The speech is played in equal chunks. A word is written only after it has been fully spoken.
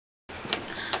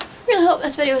hope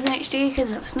this video was in HD,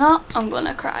 because if it's not, I'm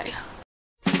gonna cry.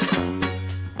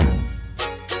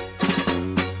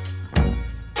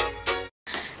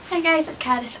 Hi guys, it's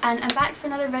Charis and I'm back for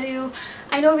another video.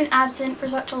 I know I've been absent for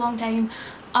such a long time.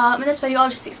 In this video I'll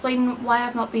just explain why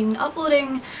I've not been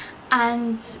uploading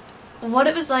and what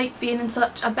it was like being in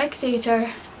such a big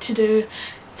theatre to do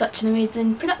such an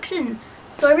amazing production.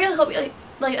 So I really hope you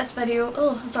like this video.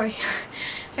 Oh, sorry.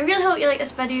 I really hope you like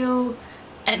this video.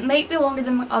 It might be longer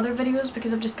than my other videos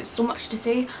because I've just got so much to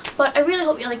say, but I really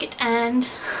hope you like it and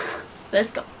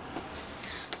let's go.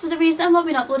 So the reason I've not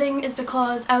been uploading is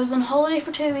because I was on holiday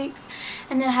for 2 weeks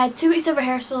and then I had 2 weeks of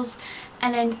rehearsals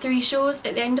and then 3 shows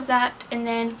at the end of that, and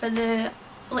then for the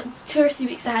 2 or 3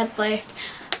 weeks I had left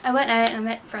I went out and I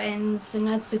met friends and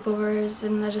had sleepovers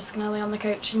and I just kind of lay on the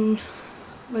couch and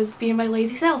was being my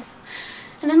lazy self.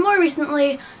 And then more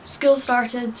recently school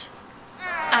started.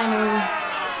 I know.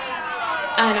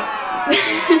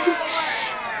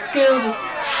 School just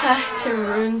had to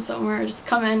ruin somewhere, just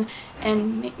come in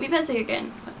and make me busy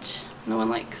again, which no one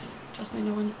likes. Trust me,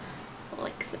 no one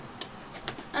likes it.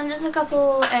 And just a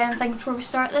couple things before we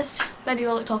start this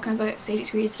video, talking about stage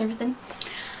experience and everything.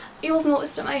 You'll have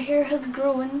noticed that my hair has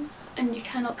grown and you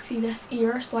cannot see this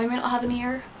ear, so I may not have an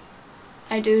ear.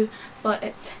 I do, but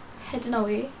it's hidden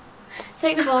away.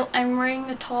 Second of all, I'm wearing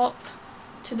the top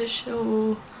to the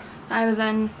show I was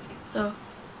in, so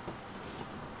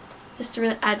just to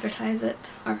really advertise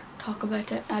it or talk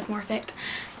about it, add more effect.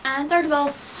 And third of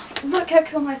all, look how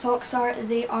cool my socks are.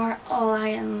 They are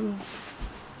lions.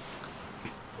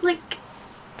 Like,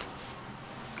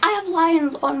 I have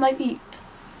lions on my feet.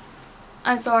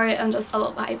 I'm sorry, I'm just a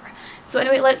little bit hyper. So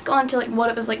anyway, let's go on to what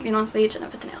it was like being on stage and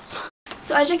everything else.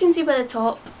 So as you can see by the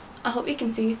top, I hope you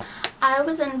can see, I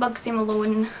was in Bugsy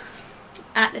Malone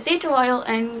at the Theatre Royal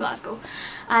in Glasgow.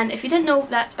 And if you didn't know,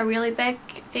 that's a really big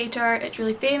theatre, it's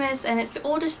really famous and it's the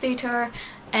oldest theatre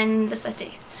in the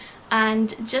city.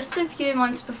 And just a few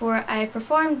months before I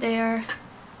performed there,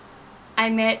 I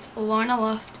met Lorna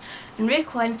Luft and Ray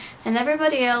Quinn and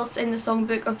everybody else in the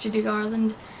songbook of Judy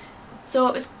Garland. So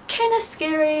it was kind of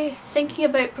scary thinking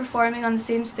about performing on the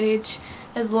same stage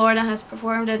as Lorna has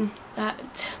performed in.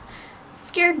 That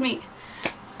scared me.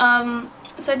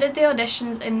 So I did the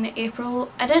auditions in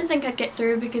April. I didn't think I'd get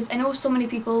through because I know so many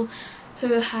people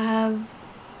who have,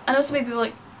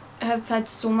 have had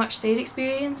so much stage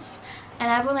experience,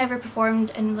 and I've only ever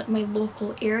performed in my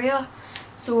local area.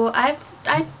 So I'd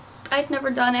never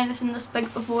done anything this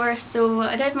big before, so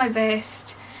I did my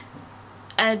best.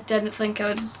 I didn't think I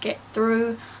would get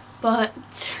through,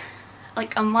 but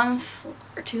like a month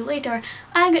or 2 later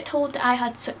I got told that I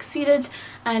had succeeded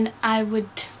and I would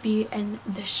be in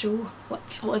the show,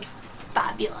 which was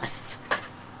fabulous.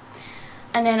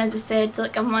 And then, as I said,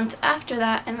 a month after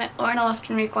that I met Lorna Luft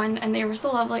and Ray Quinn and they were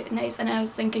so lovely and nice, and I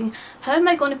was thinking, how am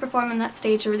I going to perform on that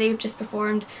stage where they've just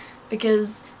performed,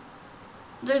 because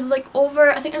there's I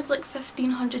think there's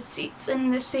 1,500 seats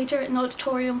in the theatre, in the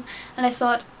auditorium, and I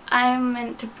thought, I'm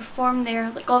meant to perform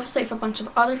there, obviously for a bunch of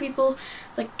other people,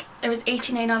 there was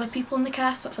 89 other people in the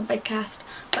cast, so it's a big cast,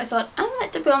 but I thought, I'm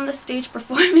meant to be on the stage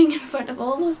performing in front of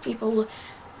all those people.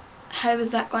 How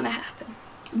is that going to happen?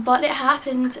 But it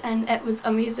happened and it was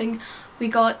amazing. We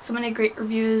got so many great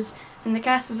reviews and the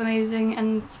cast was amazing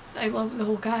and I love the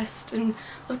whole cast, and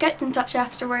we've kept in touch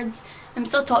afterwards and we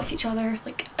still talk to each other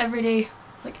every day,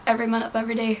 every minute of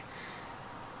every day.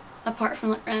 Apart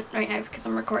from right now because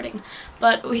I'm recording,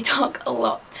 but we talk a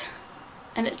lot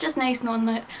and it's just nice knowing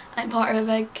that I'm part of a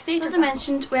big theatre. So as I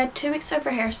mentioned, we had 2 weeks of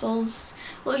rehearsals.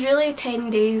 Well, it was really 10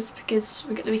 days because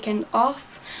we got the weekend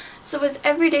off, so it was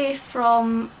every day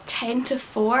from 10 to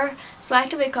 4, so I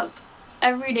had to wake up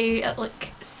every day at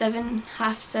 7,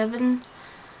 half 7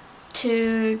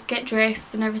 to get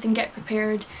dressed and everything, get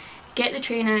prepared, get the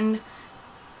training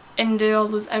and do all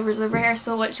those hours of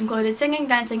rehearsal, which included singing,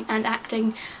 dancing and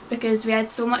acting, because we had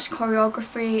so much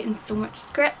choreography and so much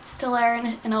scripts to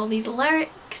learn and all these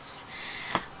lyrics.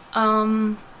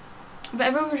 But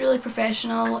everyone was really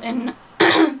professional and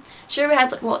sure, we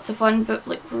had lots of fun, but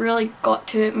we really got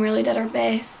to it and really did our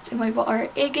best and we brought our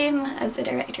A game, as the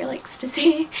director likes to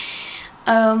say.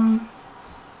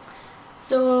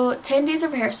 So 10 days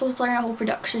of rehearsal to learn a whole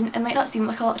production. It might not seem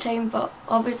like a lot of time, but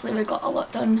obviously we got a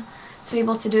lot done to be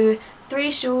able to do 3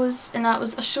 shows, and that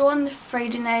was a show on the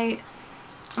Friday night,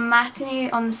 a matinee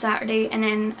on the Saturday, and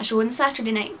then a show on the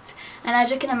Saturday night. And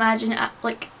as you can imagine,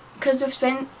 because we've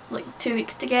spent 2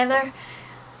 weeks together,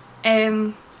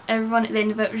 everyone at the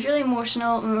end of it was really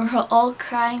emotional and we were all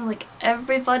crying,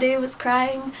 everybody was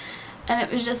crying, and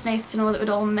it was just nice to know that we'd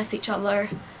all miss each other.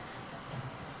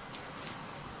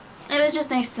 It was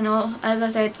just nice to know, as I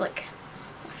said,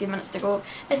 few minutes to go.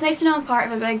 It's nice to know I'm part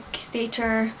of a big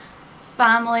theatre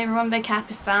family, we're one big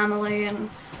happy family, and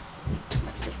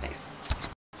it's just nice.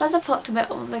 So as I've talked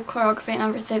about all the choreography and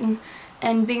everything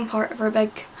and being part of our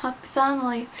big happy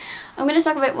family, I'm going to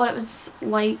talk about what it was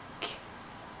like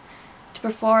to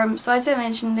perform. So as I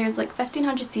mentioned, there's like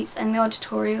 1,500 seats in the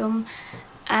auditorium,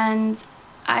 and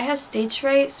I have stage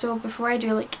fright, so before I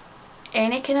do like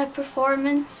any kind of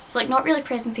performance, like not really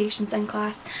presentations in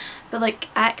class, but like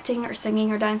acting or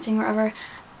singing or dancing or whatever,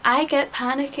 I get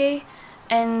panicky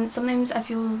and sometimes I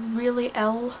feel really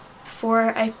ill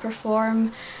before I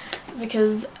perform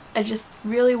because I just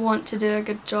really want to do a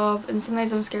good job, and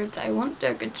sometimes I'm scared that I won't do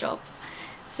a good job.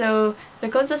 So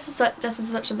because this is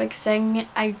such a big thing,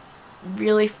 I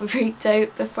really freaked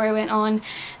out before I went on,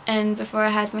 and before I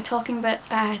had my talking bits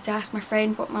I had to ask my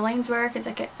friend what my lines were because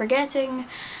I kept forgetting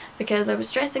because I was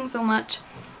stressing so much,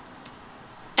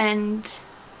 and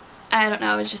I don't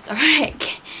know, I was just a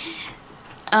wreck.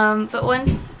 But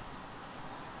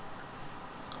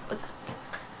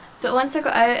once I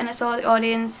got out and I saw the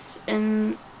audience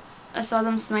and I saw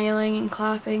them smiling and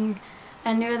clapping,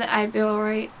 I knew that I'd be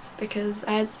alright because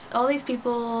I had all these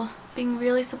people being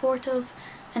really supportive,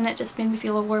 and it just made me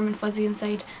feel warm and fuzzy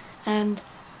inside. And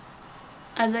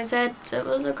as I said, it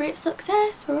was a great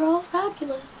success. We're all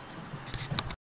fabulous.